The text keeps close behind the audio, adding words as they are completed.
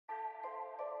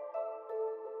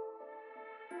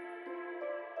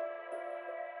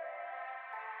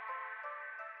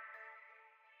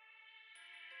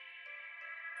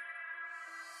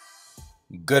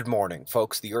Good morning,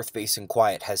 folks. The Earth-facing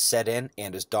quiet has set in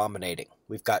and is dominating.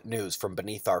 We've got news from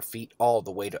beneath our feet all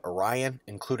the way to Orion,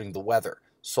 including the weather,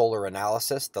 solar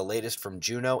analysis, the latest from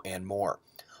Juno, and more.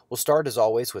 We'll start as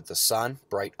always with the sun,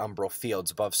 bright umbral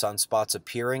fields above sunspots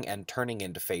appearing and turning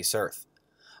in to face Earth.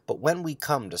 But when we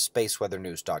come to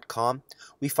spaceweathernews.com,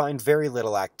 we find very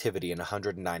little activity in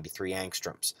 193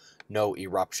 angstroms. No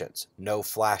eruptions, no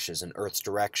flashes in Earth's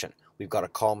direction. We've got a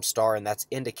calm star, and that's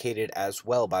indicated as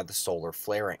well by the solar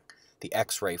flaring. The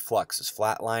X-ray flux is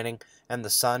flatlining, and the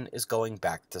sun is going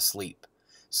back to sleep.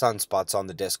 Sunspots on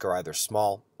the disk are either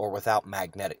small or without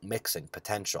magnetic mixing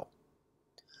potential.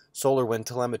 Solar wind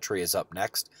telemetry is up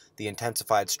next. The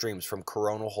intensified streams from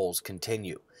coronal holes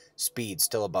continue. Speed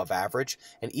still above average,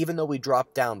 and even though we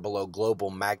drop down below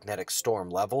global magnetic storm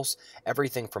levels,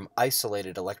 everything from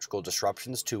isolated electrical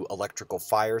disruptions to electrical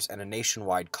fires and a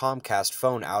nationwide Comcast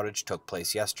phone outage took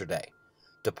place yesterday.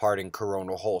 Departing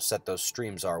coronal hole set those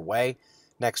streams our way.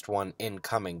 Next one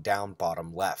incoming down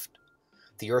bottom left.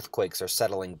 The earthquakes are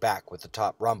settling back with the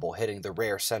top rumble hitting the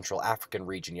rare Central African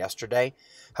region yesterday.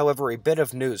 However, a bit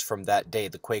of news from that day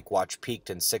the quake watch peaked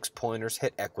and 6 pointers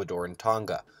hit Ecuador and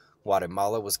Tonga.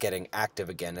 Guatemala was getting active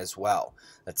again as well.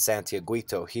 That's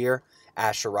Santiaguito here,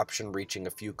 ash eruption reaching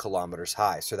a few kilometers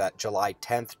high, so that July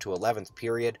 10th to 11th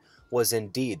period was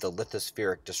indeed the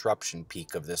lithospheric disruption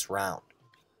peak of this round.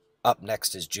 Up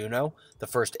next is Juno. The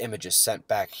first image is sent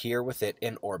back here with it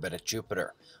in orbit at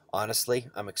Jupiter. Honestly,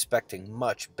 I'm expecting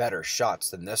much better shots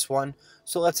than this one,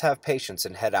 so let's have patience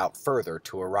and head out further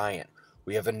to Orion.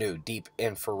 We have a new deep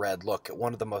infrared look at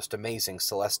one of the most amazing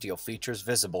celestial features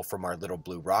visible from our little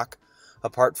blue rock.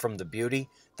 Apart from the beauty,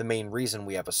 the main reason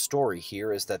we have a story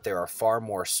here is that there are far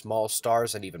more small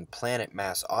stars and even planet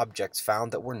mass objects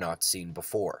found that were not seen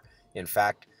before. In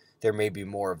fact, there may be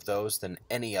more of those than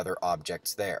any other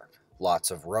objects there.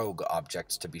 Lots of rogue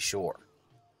objects to be sure.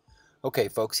 Okay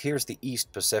folks, here's the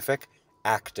East Pacific,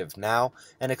 active now,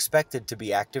 and expected to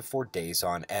be active for days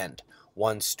on end.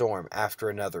 One storm after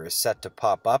another is set to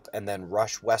pop up and then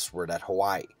rush westward at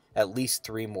Hawaii. At least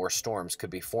 3 more storms could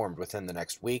be formed within the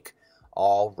next week,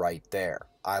 all right there.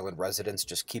 Island residents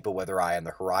just keep a weather eye on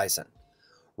the horizon.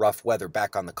 Rough weather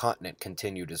back on the continent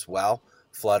continued as well,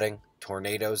 flooding,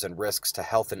 tornadoes, and risks to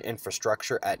health and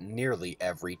infrastructure at nearly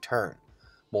every turn.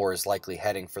 More is likely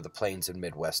heading for the plains and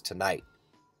Midwest tonight.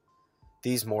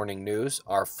 These morning news,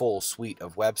 our full suite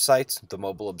of websites, the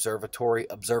Mobile Observatory,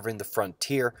 Observing the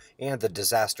Frontier, and the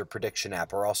Disaster Prediction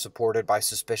app are all supported by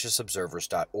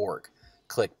suspiciousobservers.org.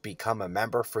 Click Become a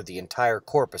Member for the entire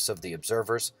corpus of the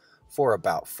Observers for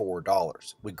about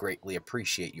 $4. We greatly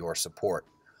appreciate your support.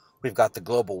 We've got the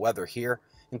global weather here,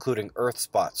 including Earth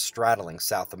spots straddling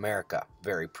South America,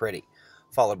 very pretty,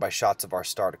 followed by shots of our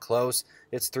star to close.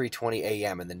 It's 3:20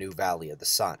 a.m. in the new Valley of the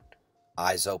Sun.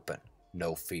 Eyes open,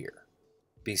 no fear.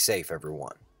 Be safe,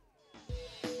 everyone.